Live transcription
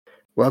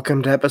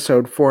Welcome to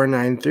episode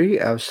 493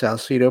 of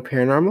Salcedo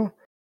Paranormal,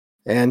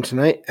 and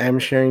tonight I'm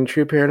sharing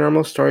true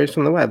paranormal stories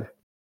from the web.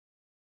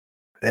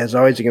 As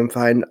always, you can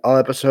find all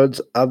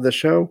episodes of the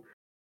show,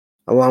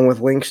 along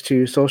with links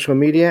to social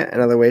media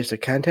and other ways to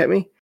contact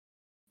me,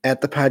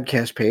 at the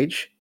podcast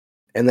page,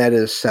 and that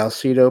is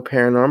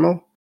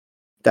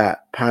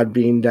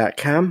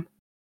salcedoparanormal.podbean.com.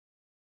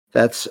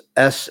 That's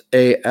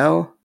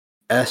SALSIDO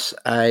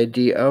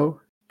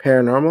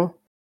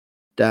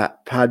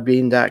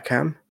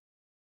paranormal.podbean.com.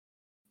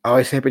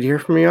 Always happy to hear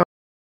from you all.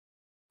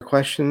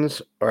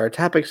 Questions or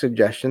topic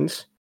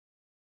suggestions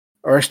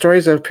or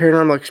stories of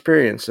paranormal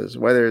experiences,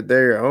 whether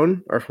they're your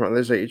own or from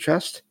others that you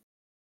trust.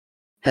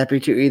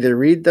 Happy to either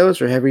read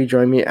those or have you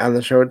join me on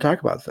the show to talk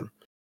about them.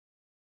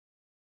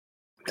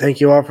 Thank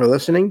you all for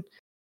listening,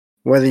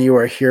 whether you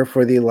are here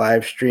for the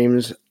live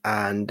streams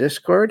on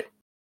Discord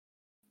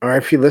or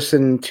if you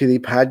listen to the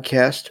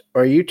podcast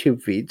or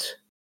YouTube feeds,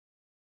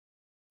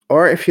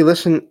 or if you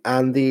listen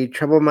on the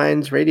Troubled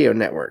Minds Radio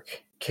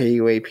Network,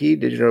 KUAP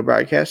Digital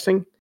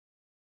Broadcasting.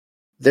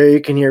 There you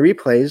can hear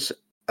replays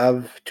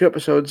of 2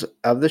 episodes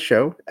of the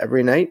show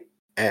every night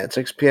at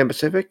 6 p.m.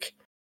 Pacific,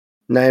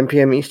 9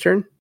 p.m.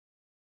 Eastern,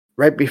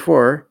 right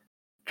before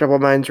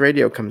Troubled Minds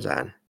Radio comes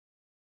on.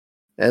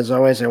 As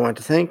always, I want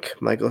to thank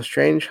Michael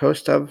Strange,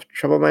 host of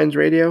Troubled Minds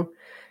Radio,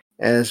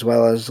 as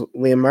well as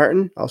Liam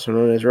Martin, also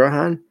known as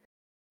Rohan,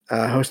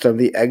 host of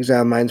the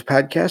Exile Minds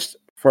podcast,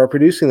 for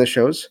producing the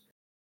shows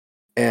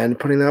and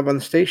putting them up on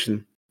the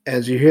station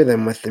as you hear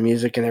them with the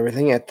music and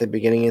everything at the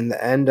beginning and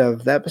the end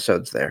of the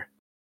episodes there.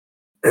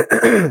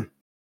 If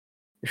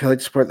you'd like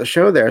to support the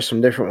show, there are some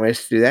different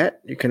ways to do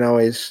that. You can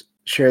always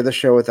share the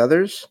show with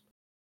others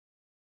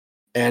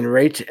and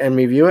rate and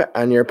review it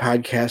on your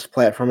podcast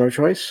platform of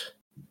choice.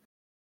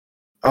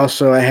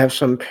 Also, I have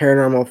some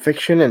paranormal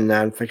fiction and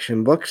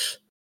nonfiction books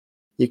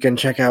you can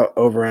check out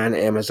over on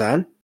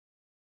Amazon.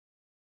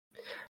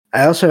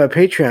 I also have a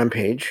Patreon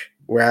page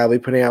where I'll be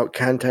putting out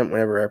content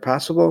whenever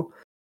possible,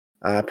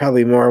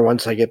 probably more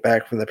once I get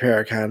back from the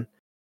Paracon,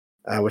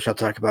 which I'll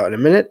talk about in a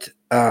minute.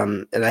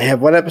 And I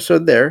have one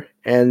episode there,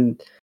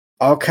 and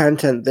all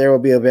content there will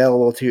be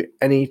available to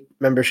any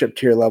membership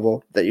tier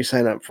level that you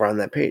sign up for on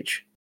that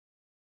page.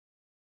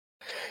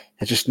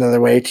 It's just another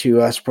way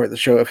to support the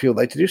show if you would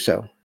like to do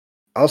so.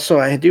 Also,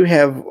 I do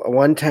have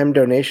one-time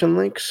donation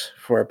links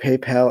for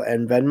PayPal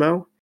and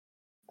Venmo.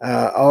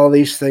 All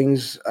these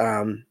things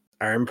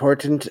are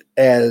important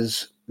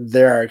as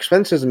there are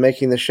expenses in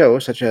making the show,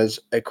 such as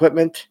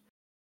equipment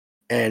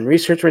and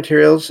research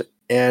materials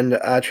and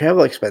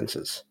travel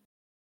expenses,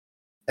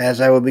 as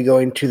I will be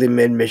going to the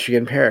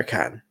Mid-Michigan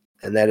Paracon,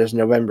 and that is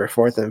November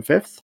 4th and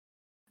 5th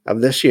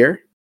of this year.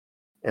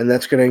 And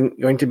that's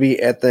going to be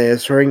at the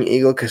Soaring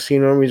Eagle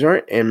Casino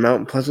Resort in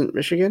Mount Pleasant,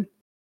 Michigan.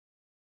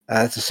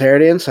 It's a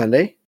Saturday and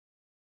Sunday.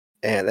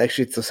 And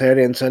actually, it's a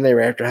Saturday and Sunday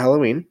right after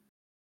Halloween.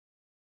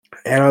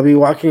 And I'll be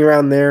walking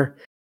around there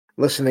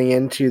listening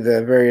into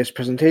the various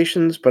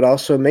presentations, but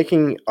also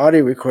making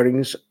audio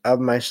recordings of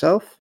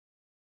myself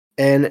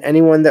and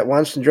anyone that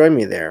wants to join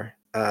me there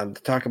to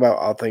talk about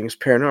all things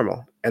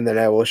paranormal. And then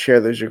I will share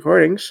those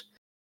recordings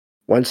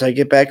once I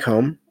get back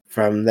home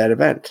from that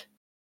event.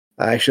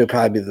 Actually, it'll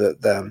probably be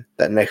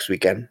that next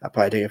weekend. I'll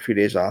probably take a few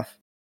days off.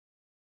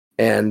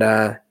 And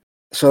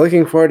so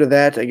looking forward to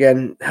that.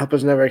 Again, help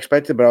is never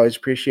expected, but always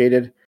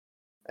appreciated.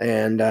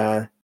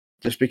 And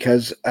just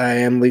because I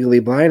am legally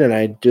blind and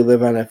I do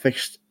live on a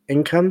fixed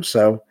income,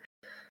 so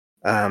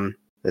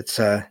it's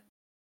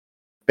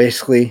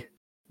basically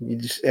you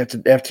just have to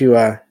do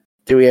what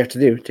you have to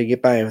do to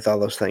get by with all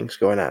those things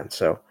going on.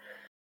 So,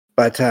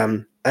 but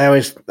I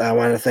always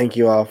want to thank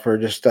you all for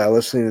just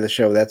listening to the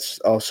show. That's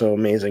also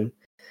amazing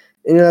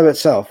in and of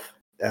itself,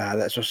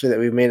 especially that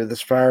we've made it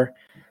this far.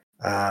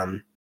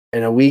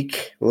 In a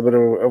week, a little bit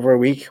over a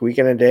week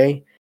and a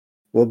day,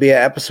 we'll be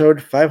at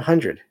episode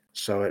 500.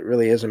 So it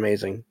really is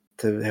amazing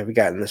to have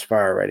gotten this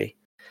far already.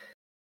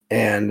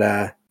 And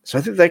so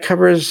I think that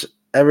covers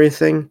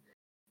everything,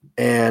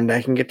 and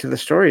I can get to the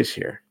stories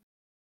here.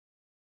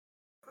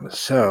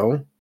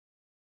 So,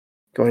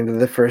 going to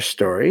the first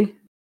story.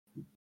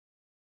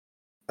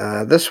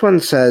 This one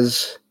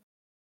says,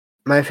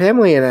 my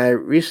family and I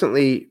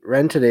recently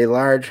rented a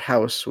large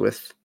house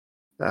with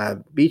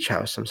beach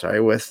house,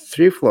 with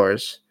 3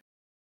 floors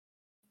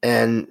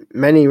and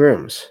many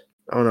rooms.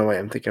 Oh, no, wait,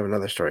 I'm thinking of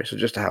another story. So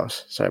just a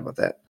house. Sorry about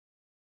that.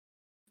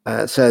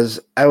 It says,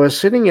 I was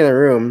sitting in a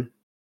room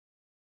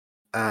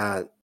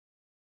that,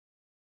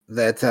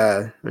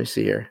 let me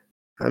see here.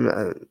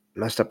 I'm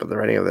messed up with the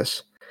writing of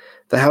this.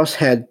 The house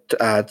had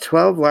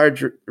 12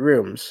 large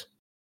rooms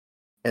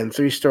and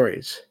 3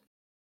 stories.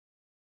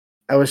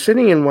 I was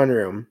sitting in one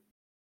room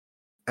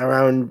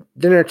around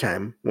dinner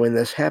time when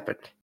this happened.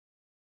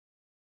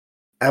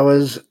 I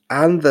was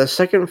on the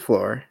second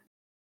floor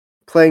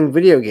playing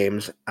video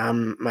games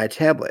on my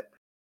tablet.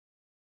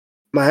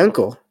 My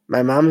uncle,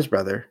 my mom's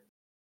brother,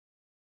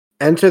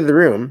 entered the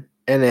room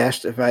and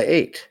asked if I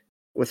ate,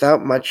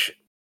 without much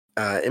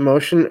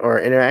emotion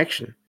or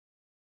interaction,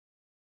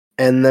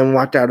 and then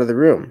walked out of the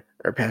room,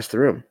 or past the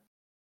room.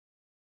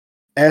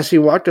 As he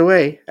walked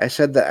away, I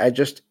said that I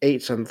just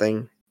ate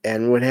something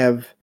and would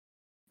have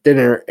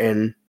dinner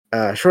in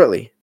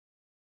shortly.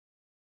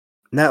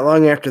 Not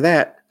long after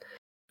that,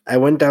 I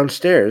went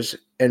downstairs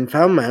and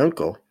found my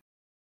uncle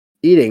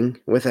eating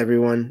with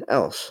everyone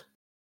else.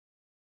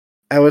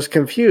 I was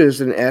confused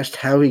and asked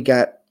how he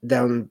got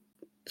down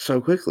so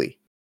quickly,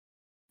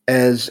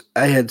 as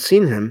I had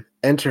seen him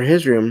enter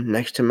his room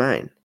next to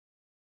mine.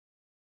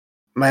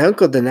 My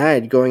uncle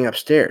denied going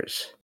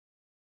upstairs,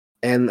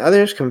 and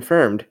others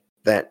confirmed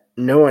that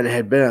no one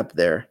had been up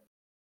there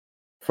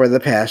for the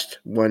past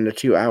 1 to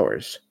 2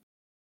 hours.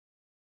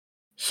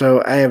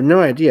 So I have no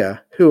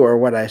idea who or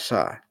what I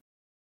saw.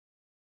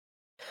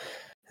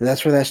 And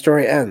that's where that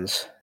story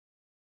ends.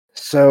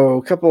 So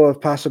a couple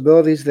of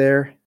possibilities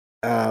there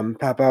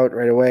pop out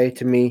right away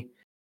to me.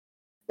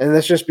 And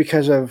that's just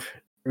because of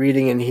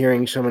reading and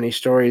hearing so many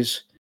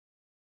stories.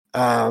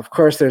 Of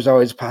course, there's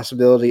always a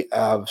possibility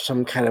of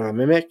some kind of a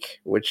mimic,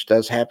 which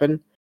does happen.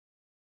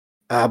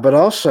 But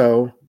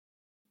also,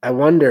 I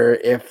wonder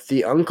if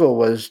the uncle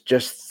was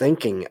just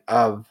thinking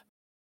of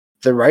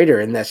the writer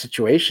in that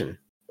situation,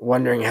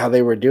 wondering how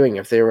they were doing,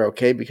 if they were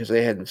okay, because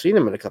they hadn't seen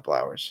him in a couple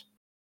hours.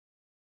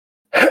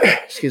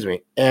 Excuse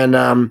me.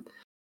 And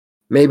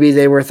maybe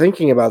they were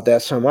thinking about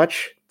that so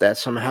much that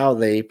somehow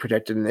they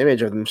projected an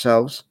image of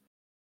themselves,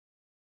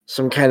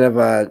 some kind of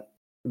a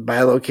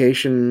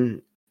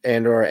bilocation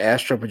and or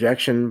astral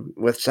projection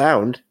with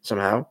sound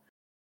somehow,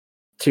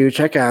 to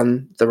check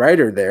on the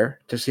writer there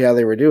to see how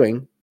they were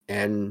doing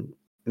and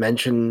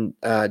mention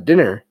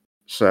dinner.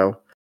 So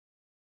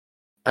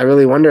I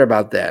really wonder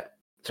about that,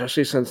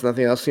 especially since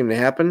nothing else seemed to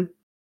happen.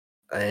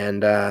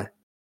 And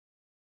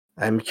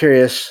I'm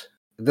curious.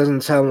 It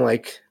doesn't sound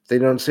like they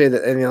don't say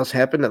that anything else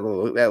happened at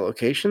that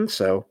location.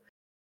 So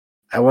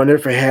I wonder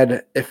if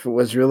it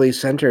was really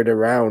centered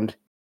around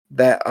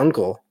that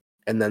uncle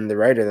and then the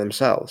writer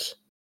themselves,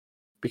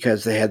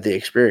 because they had the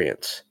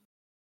experience.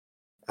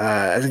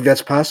 I think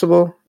that's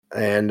possible,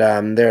 and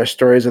there are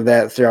stories of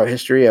that throughout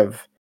history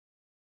of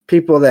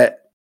people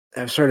that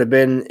have sort of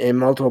been in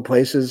multiple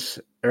places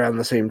around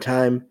the same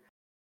time,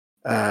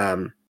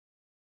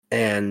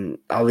 and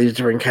all these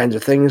different kinds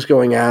of things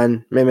going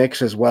on,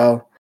 mimics as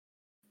well.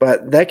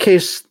 But that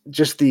case,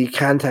 just the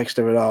context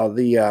of it all,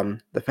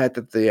 the fact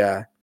that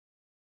the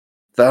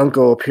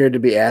uncle appeared to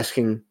be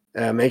asking,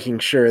 making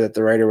sure that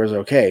the writer was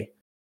okay,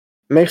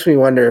 makes me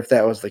wonder if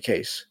that was the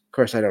case. Of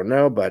course, I don't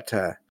know, but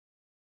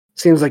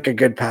seems like a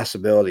good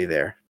possibility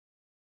there.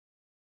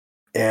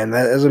 And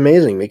that is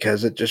amazing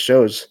because it just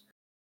shows.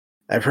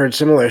 I've heard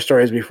similar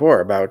stories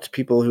before about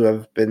people who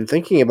have been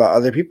thinking about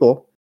other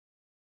people,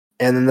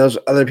 and then those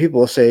other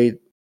people say,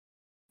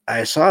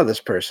 "I saw this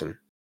person,"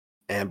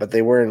 but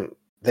they weren't.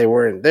 They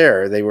weren't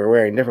there. They were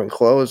wearing different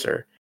clothes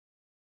or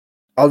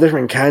all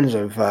different kinds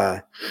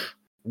of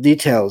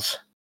details,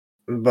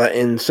 but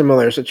in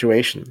similar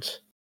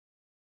situations.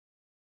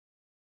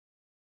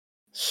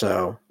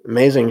 So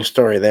amazing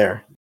story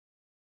there.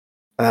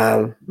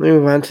 Let me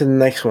move on to the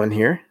next one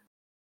here.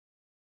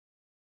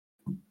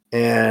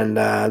 And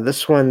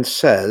this one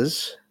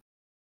says,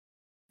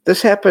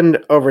 this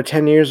happened over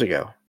 10 years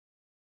ago.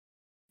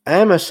 I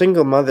am a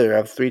single mother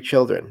of 3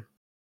 children.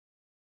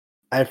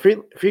 I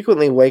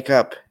frequently wake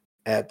up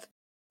at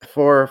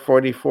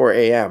 4:44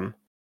 a.m.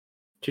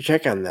 to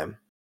check on them.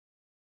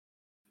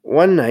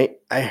 One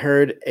night, I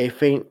heard a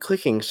faint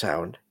clicking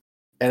sound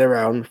at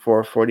around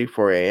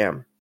 4:44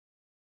 a.m.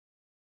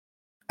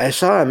 I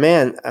saw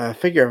a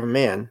figure of a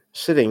man,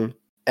 sitting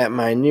at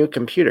my new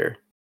computer,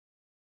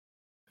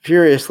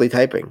 furiously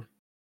typing.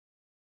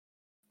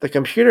 The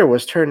computer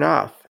was turned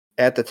off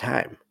at the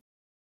time.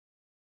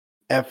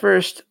 At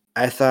first,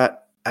 I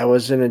thought I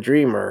was in a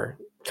dream or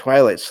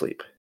twilight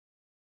sleep.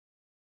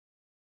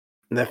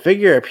 The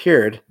figure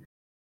appeared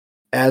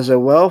as a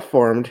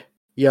well-formed,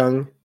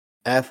 young,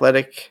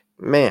 athletic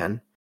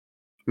man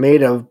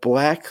made of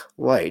black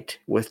light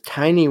with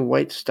tiny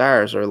white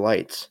stars or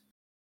lights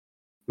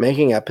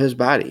making up his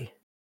body.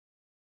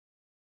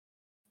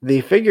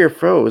 The figure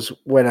froze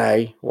when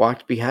I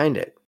walked behind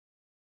it.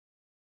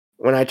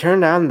 When I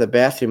turned on the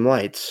bathroom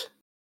lights,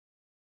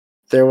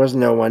 there was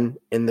no one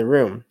in the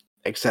room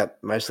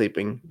except my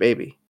sleeping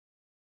baby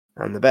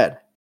on the bed.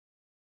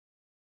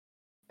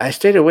 I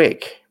stayed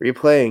awake,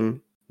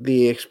 replaying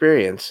the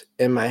experience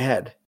in my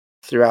head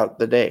throughout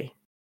the day.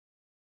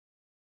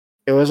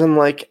 It was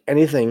unlike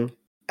anything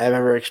I've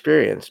ever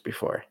experienced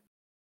before,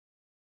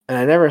 and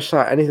I never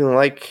saw anything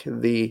like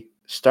the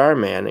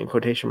Starman in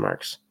quotation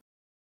marks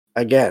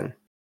again.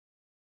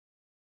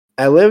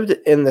 I lived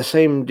in the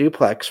same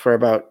duplex for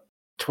about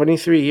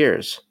 23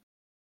 years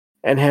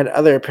and had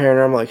other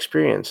paranormal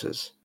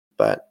experiences,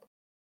 but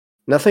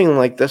nothing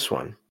like this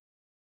one.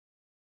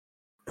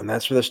 And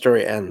that's where the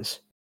story ends.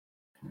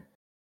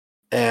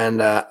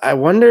 And I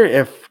wonder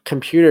if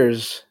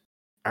computers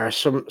are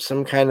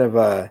some kind of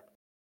a,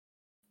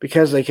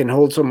 because they can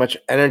hold so much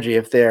energy,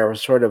 if they are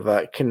sort of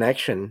a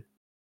connection,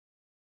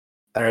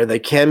 or they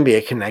can be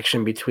a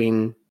connection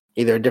between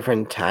either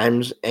different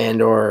times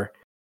and or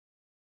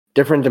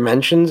different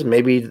dimensions,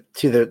 maybe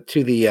to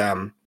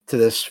to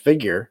this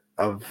figure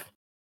of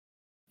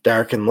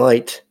dark and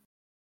light,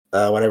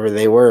 whatever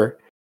they were.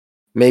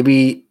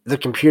 Maybe the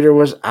computer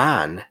was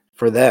on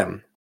for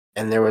them,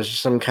 and there was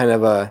some kind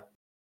of a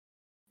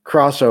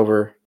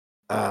crossover,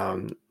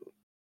 um,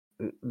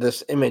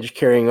 this image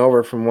carrying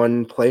over from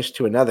one place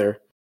to another.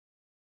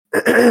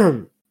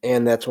 And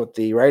that's what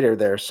the writer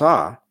there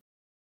saw.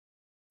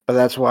 But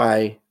that's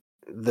why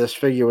this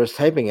figure was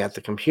typing at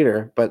the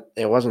computer, but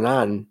it wasn't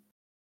on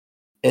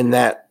in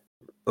that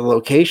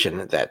location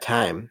at that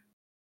time.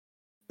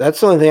 That's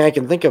the only thing I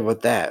can think of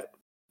with that.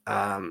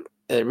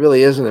 It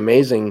really is an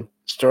amazing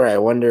story. I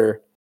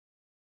wonder.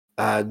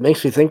 It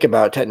makes me think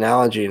about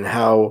technology and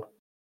how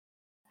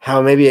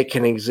maybe it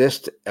can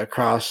exist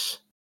across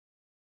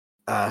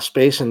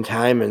space and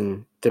time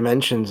and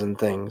dimensions and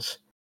things,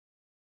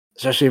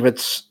 especially if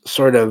it's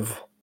sort of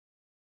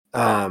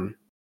um,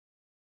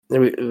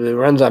 it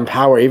runs on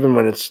power, even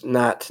when it's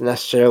not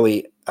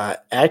necessarily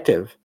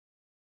active.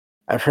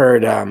 I've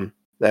heard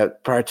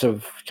that parts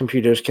of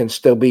computers can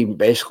still be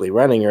basically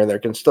running, or there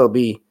can still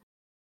be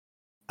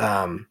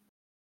um,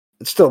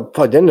 it's still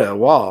plugged into a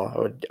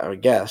wall. I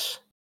would guess.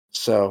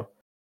 So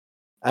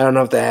I don't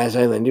know if that has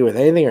anything to do with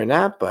anything or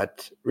not,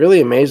 but really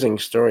amazing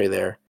story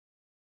there.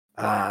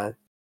 Uh,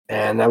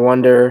 and I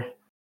wonder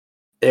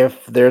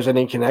if there's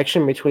any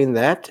connection between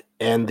that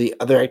and the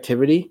other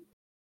activity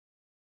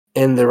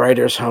in the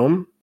writer's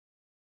home.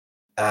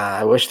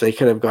 I wish they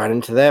could have gone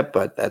into that,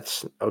 but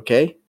that's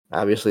okay.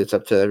 Obviously, it's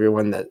up to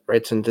everyone that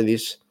writes into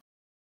these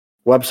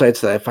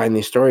websites that I find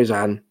these stories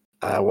on,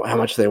 how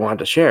much they want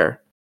to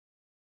share.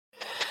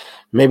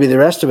 Maybe the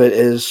rest of it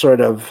is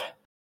sort of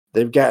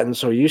they've gotten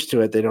so used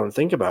to it they don't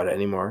think about it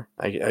anymore.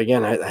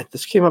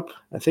 This came up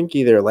I think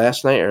either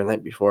last night or the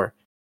night before.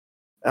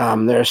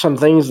 There are some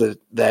things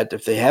that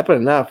if they happen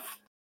enough,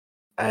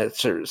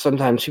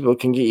 sometimes people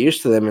can get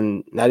used to them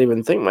and not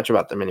even think much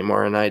about them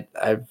anymore. And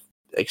I've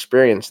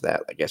experienced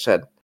that, like I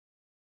said.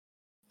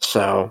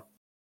 So,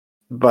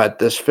 but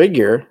this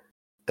figure,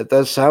 it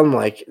does sound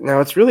like, now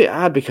it's really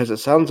odd because it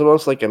sounds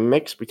almost like a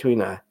mix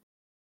between at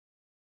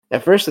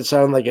first it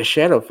sounded like a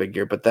shadow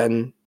figure, but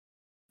then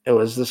it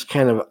was this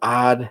kind of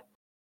odd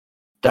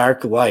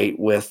dark light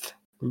with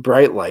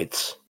bright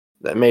lights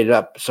that made it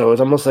up. So it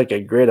was almost like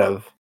a grid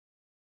of,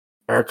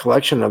 or a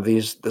collection of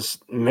this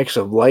mix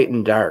of light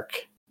and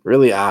dark.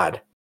 Really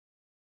odd.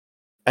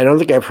 I don't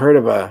think I've heard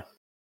of a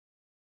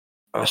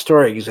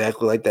story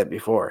exactly like that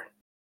before.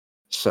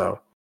 So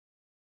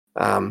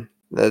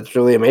that's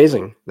really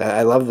amazing.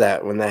 I love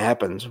that when that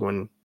happens,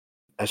 when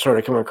I sort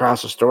of come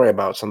across a story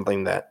about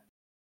something that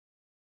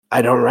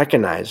I don't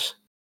recognize.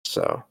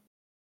 So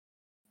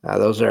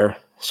those are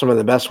some of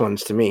the best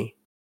ones to me.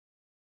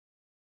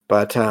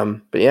 But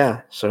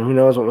yeah, so who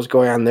knows what was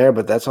going on there,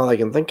 but that's all I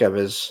can think of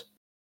is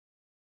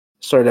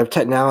sort of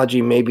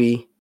technology,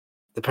 maybe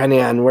depending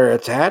on where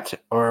it's at,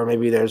 or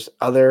maybe there's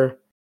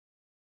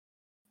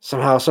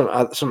somehow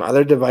some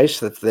other device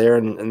that's there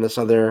in this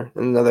in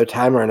another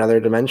time or another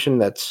dimension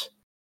that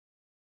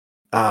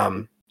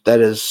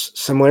is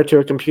similar to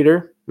a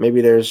computer.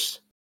 Maybe there's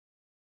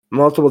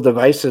multiple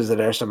devices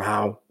that are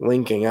somehow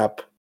linking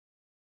up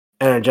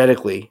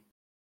energetically,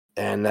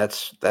 and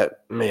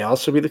that may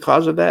also be the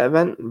cause of that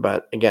event.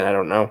 But again, I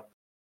don't know.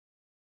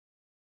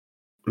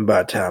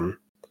 But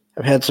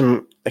I've had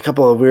a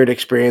couple of weird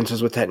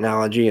experiences with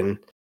technology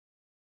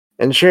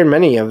and shared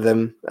many of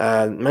them,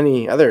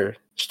 many other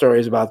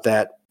stories about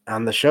that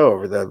on the show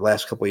over the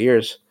last couple of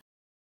years.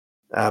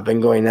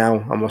 Been going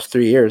now almost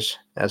 3 years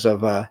as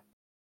of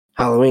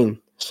Halloween.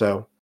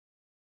 So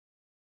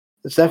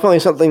it's definitely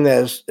something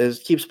that is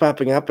keeps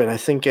popping up, and I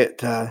think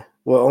it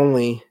will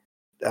only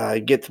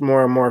get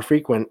more and more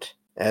frequent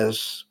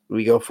as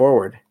we go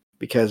forward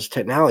because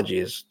technology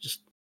is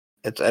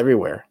it's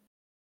everywhere.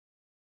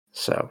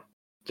 So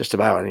just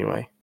about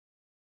anyway.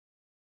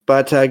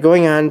 But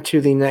going on to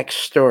the next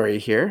story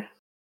here.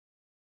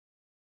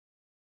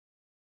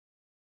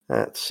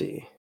 Let's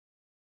see.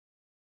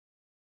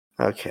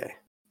 Okay.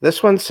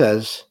 This one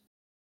says,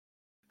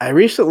 I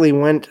recently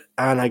went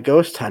on a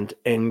ghost hunt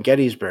in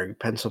Gettysburg,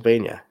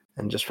 Pennsylvania.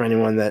 And just for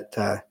anyone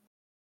that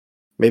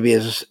maybe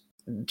is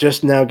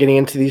just now getting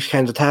into these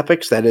kinds of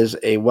topics, that is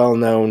a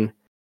well-known,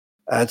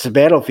 it's a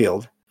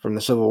battlefield from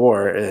the Civil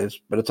War,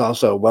 but it's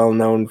also well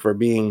known for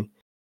being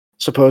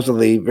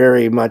supposedly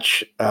very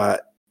much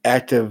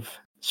active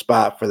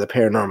spot for the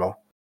paranormal.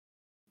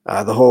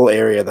 The whole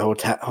area,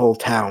 the whole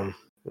town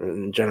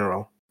in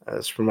general,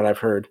 is from what I've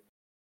heard.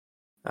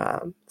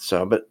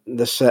 But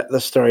this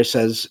story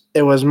says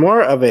it was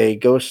more of a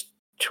ghost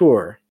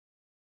tour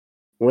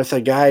with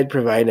a guide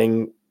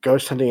providing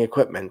ghost hunting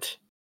equipment,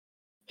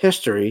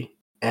 history,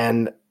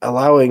 and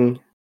allowing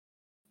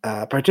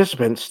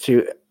participants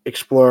to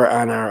explore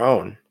on our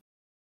own.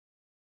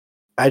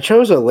 I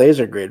chose a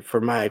laser grid for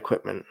my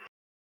equipment.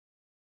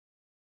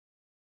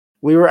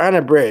 We were on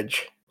a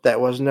bridge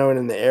that was known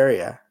in the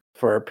area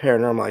for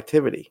paranormal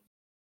activity.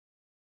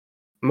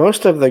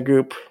 Most of the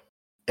group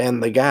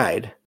and the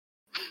guide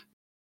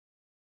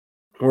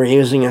were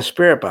using a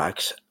spirit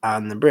box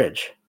on the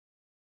bridge.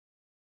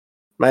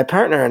 My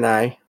partner and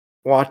I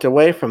walked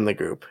away from the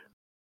group,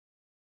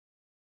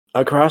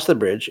 across the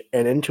bridge,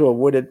 and into a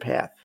wooded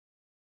path.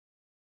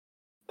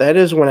 That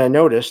is when I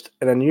noticed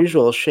an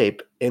unusual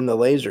shape in the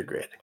laser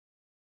grid,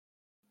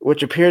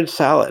 which appeared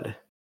solid,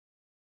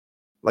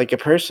 like a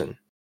person,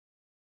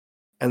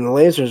 and the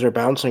lasers are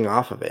bouncing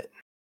off of it.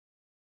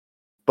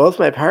 Both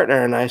my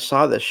partner and I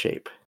saw this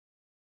shape,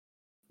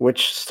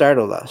 which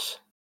startled us.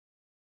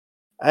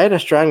 I had a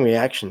strong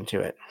reaction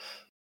to it.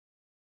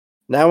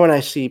 Now when I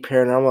see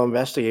paranormal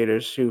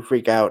investigators who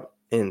freak out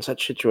in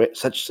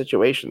such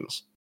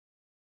situations,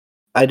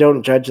 I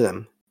don't judge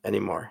them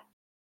anymore.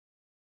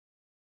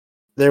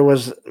 There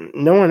was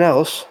no one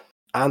else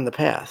on the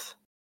path,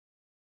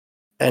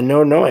 and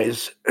no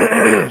noise,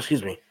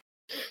 excuse me,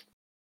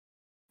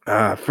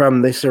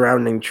 from the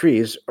surrounding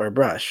trees or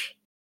brush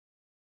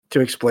to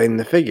explain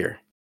the figure.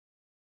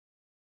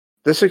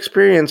 This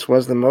experience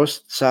was the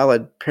most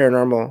solid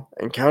paranormal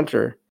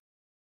encounter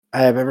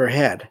I have ever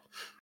had,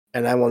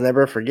 and I will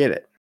never forget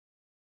it.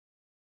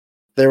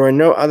 There were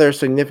no other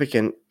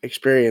significant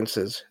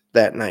experiences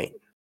that night,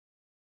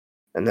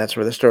 and that's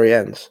where the story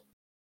ends.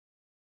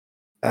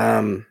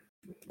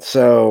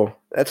 So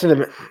that's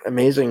an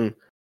amazing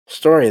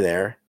story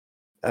there,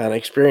 an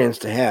experience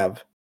to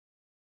have,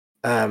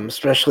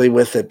 especially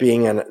with it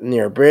being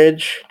near a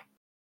bridge.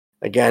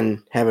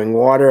 Again, having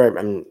water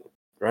and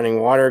running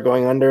water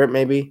going under it,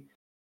 maybe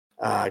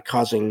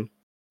possibly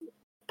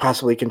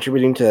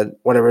contributing to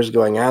whatever's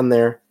going on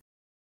there.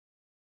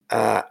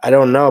 I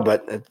don't know,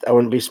 but I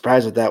wouldn't be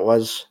surprised if that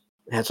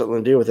had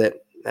something to do with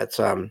it. That's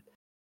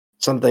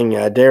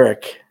something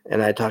Derek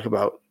and I talk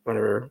about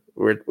whenever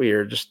we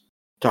are just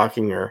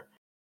talking or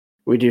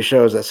we do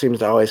shows. That seems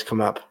to always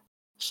come up.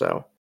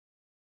 So,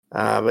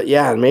 but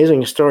yeah,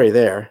 amazing story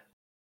there.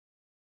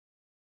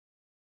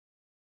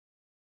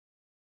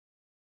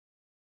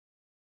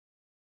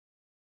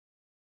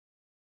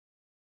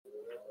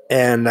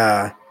 And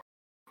I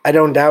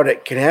don't doubt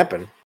it can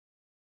happen.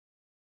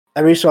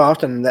 Every so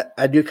often that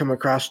I do come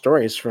across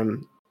stories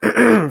from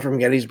from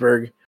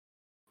Gettysburg.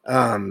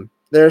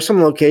 There are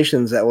some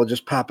locations that will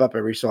just pop up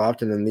every so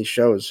often in these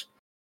shows.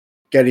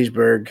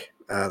 Gettysburg,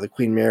 the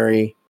Queen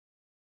Mary,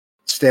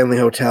 Stanley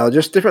Hotel,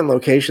 just different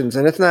locations.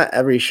 And it's not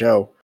every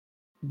show,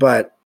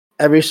 but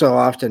every so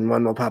often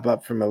one will pop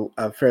up from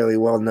a fairly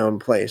well-known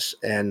place.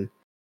 And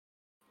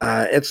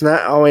it's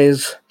not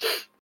always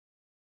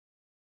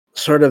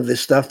sort of the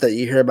stuff that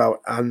you hear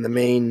about on the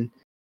main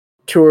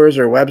tours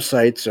or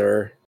websites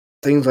or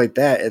things like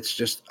that. It's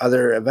just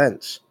other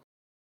events,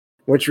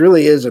 which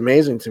really is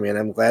amazing to me. And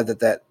I'm glad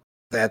that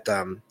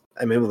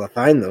I'm able to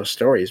find those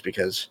stories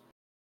because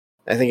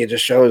I think it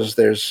just shows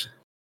there's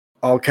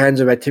all kinds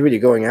of activity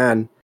going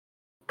on,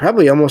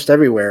 probably almost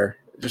everywhere.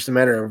 Just a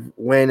matter of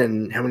when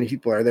and how many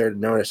people are there to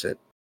notice it,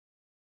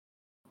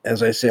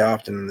 as I say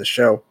often in the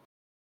show.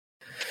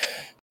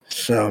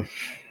 So,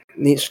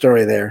 neat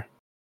story there.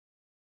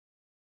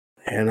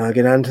 And I'll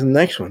get on to the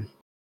next one.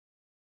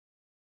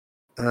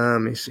 Let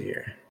me see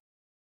here.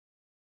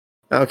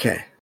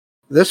 Okay.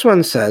 This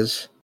one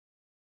says,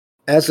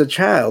 as a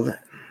child,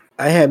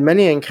 I had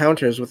many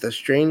encounters with a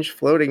strange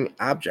floating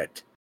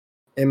object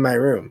in my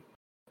room,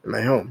 in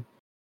my home.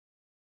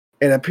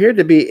 It appeared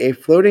to be a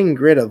floating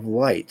grid of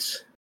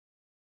lights,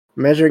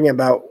 measuring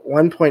about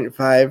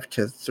 1.5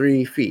 to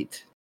 3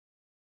 feet,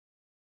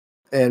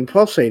 and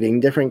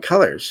pulsating different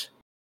colors,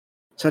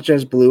 such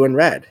as blue and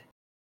red.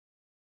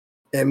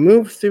 It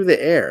moved through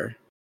the air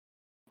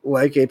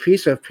like a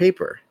piece of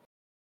paper,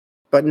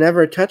 but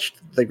never touched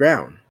the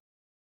ground.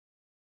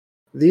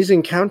 These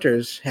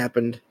encounters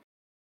happened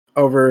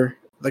over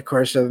the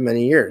course of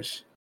many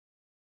years.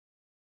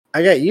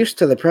 I got used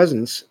to the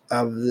presence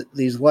of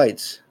these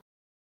lights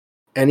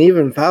and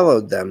even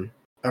followed them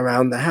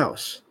around the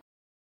house.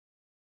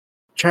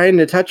 Trying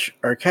to touch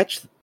or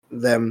catch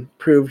them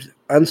proved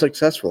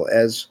unsuccessful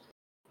as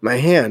my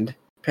hand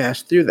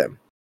passed through them.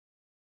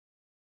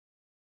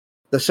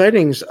 The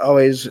sightings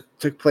always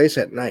took place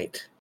at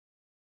night,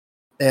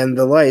 and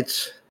the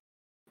lights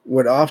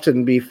would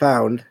often be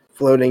found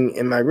floating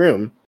in my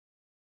room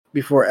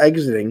before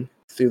exiting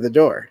through the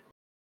door.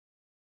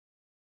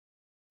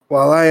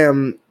 While I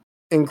am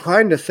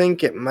inclined to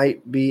think it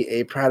might be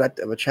a product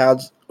of a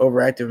child's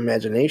overactive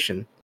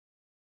imagination,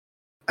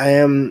 I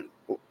am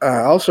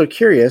also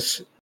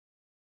curious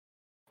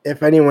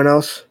if anyone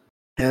else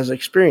has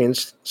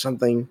experienced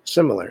something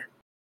similar.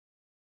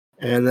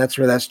 And that's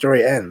where that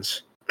story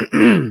ends.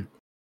 And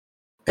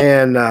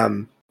I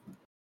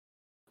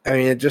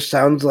mean, it just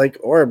sounds like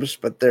orbs,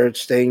 but they're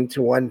staying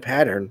to one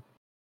pattern.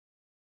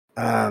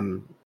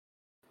 And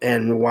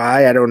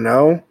why, I don't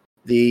know.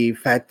 The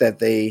fact that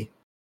they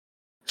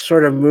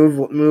sort of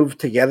move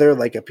together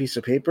like a piece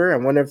of paper. I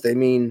wonder if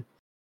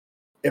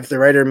if the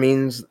writer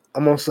means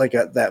almost like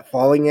that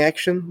falling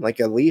action, like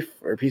a leaf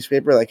or a piece of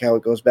paper, like how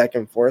it goes back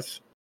and forth,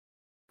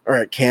 or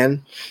it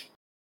can.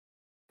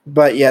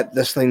 But yet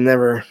this thing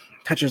never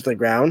touches the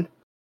ground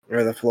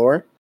or the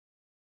floor.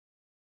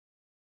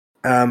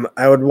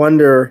 I would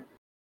wonder,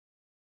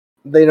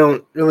 they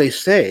don't really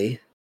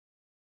say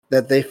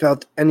that they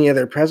felt any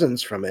other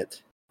presence from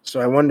it So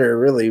I wonder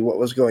really what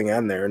was going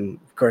on there, and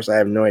of course I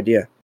have no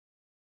idea.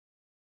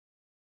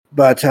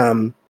 But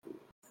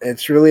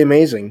it's really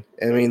amazing.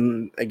 I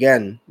mean,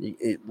 again,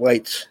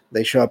 lights,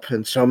 they show up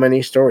in so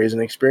many stories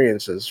and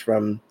experiences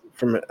from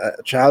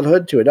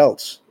childhood to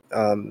adults.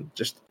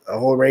 Just a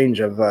whole range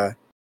of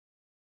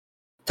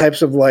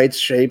types of lights,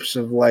 shapes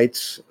of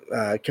lights,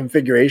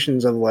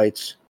 configurations of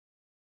lights.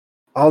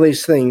 All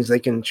these things, they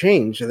can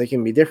change, they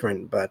can be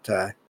different, but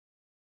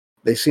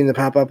they seem to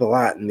pop up a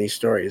lot in these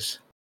stories.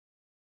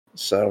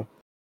 So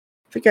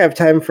I think I have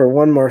time for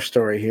one more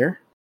story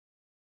here,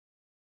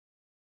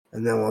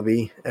 and then we'll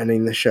be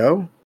ending the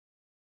show.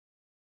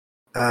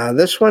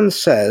 This one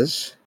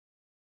says,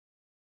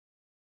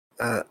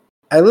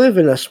 I live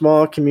in a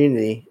small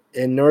community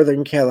in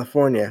Northern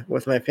California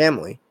with my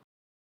family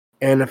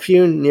and a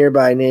few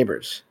nearby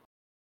neighbors.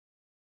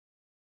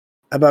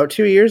 About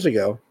 2 years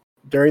ago,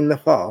 during the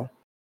fall,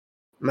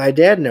 my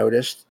dad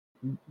noticed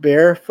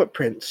bare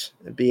footprints,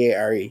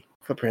 B-A-R-E,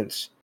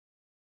 footprints,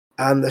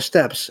 on the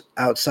steps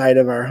outside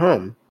of our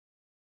home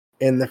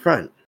in the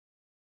front.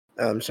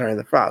 In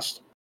the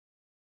frost.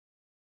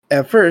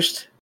 At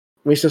first,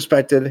 we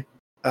suspected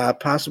a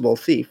possible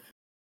thief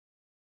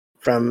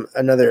from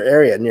another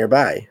area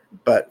nearby,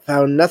 but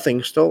found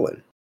nothing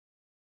stolen.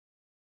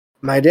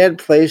 My dad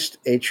placed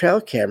a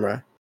trail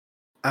camera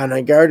on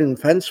a garden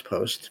fence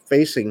post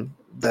facing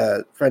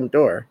the front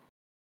door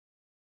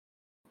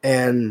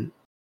and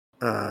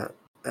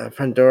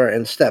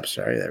steps.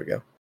 Sorry, there we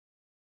go.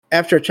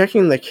 After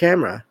checking the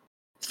camera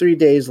 3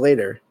 days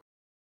later,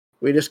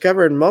 we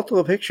discovered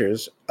multiple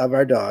pictures of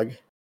our dog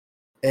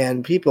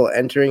and people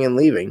entering and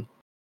leaving.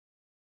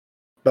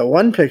 But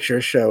one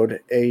picture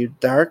showed a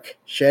dark,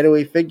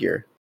 shadowy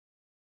figure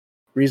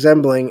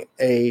resembling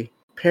a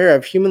pair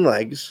of human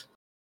legs,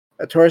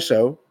 a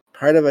torso,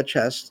 part of a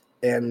chest,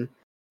 and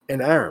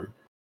an arm.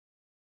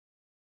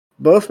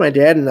 Both my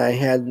dad and I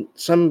had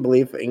some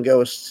belief in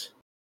ghosts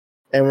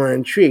and were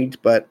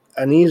intrigued but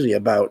uneasy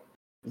about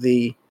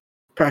the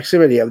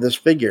proximity of this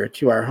figure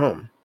to our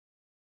home.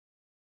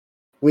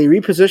 We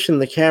repositioned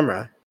the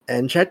camera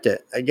and checked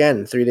it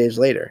again 3 days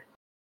later.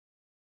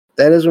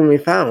 That is when we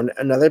found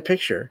another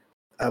picture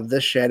of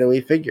this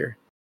shadowy figure,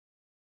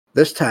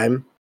 this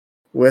time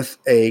with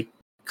a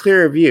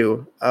clearer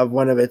view of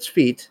one of its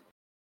feet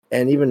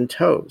and even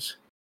toes.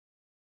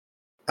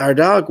 Our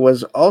dog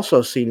was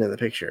also seen in the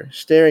picture,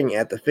 staring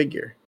at the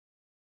figure.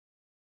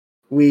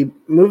 We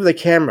moved the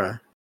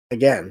camera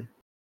again,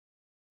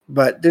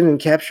 but didn't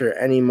capture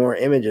any more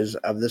images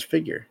of this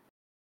figure.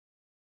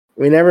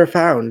 We never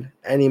found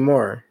any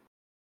more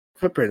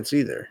footprints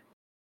either.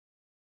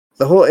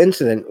 The whole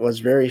incident was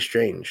very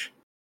strange.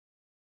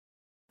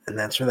 And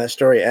that's where that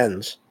story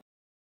ends.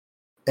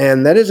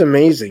 And that is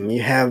amazing.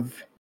 You have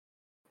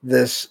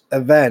this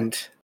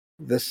event,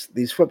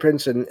 these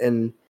footprints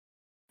in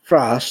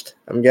frost,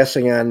 I'm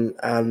guessing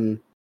on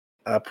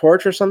a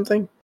porch or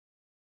something.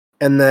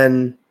 And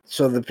then,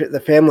 so the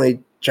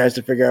family tries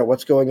to figure out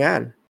what's going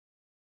on.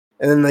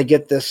 And then they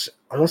get this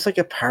almost like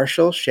a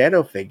partial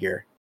shadow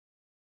figure.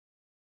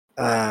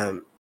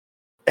 And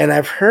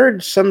I've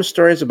heard some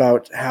stories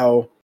about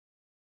how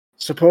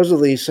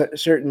supposedly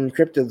certain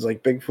cryptids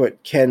like Bigfoot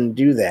can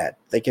do that.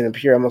 They can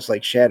appear almost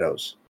like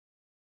shadows.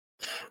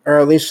 Or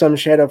at least some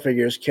shadow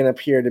figures can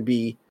appear to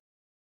be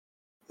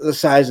the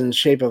size and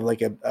shape of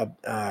like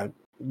a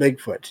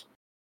Bigfoot.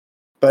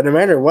 But no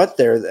matter what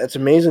it's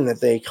amazing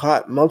that they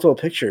caught multiple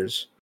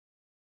pictures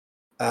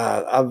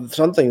of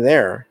something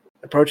there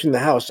approaching the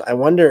house. I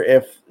wonder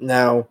if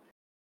now,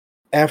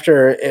 this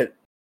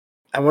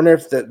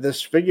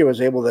figure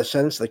was able to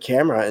sense the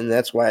camera, and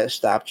that's why it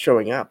stopped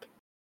showing up,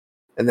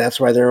 and that's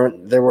why there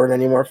weren't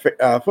any more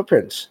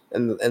footprints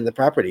in the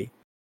property.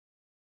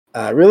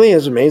 Really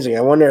is amazing.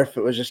 I wonder if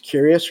it was just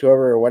curious,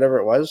 whoever or whatever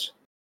it was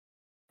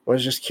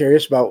just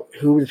curious about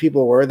who the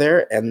people were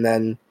there, and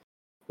then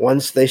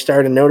once they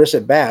started to notice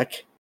it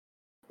back,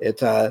 it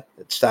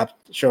stopped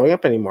showing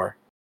up anymore.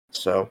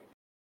 So,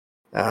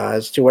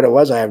 as to what it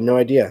was, I have no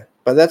idea.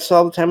 But that's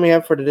all the time we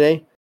have for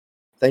today.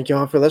 Thank you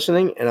all for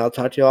listening, and I'll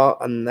talk to you all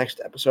on the next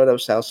episode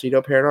of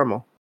Salcedo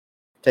Paranormal.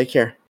 Take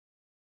care.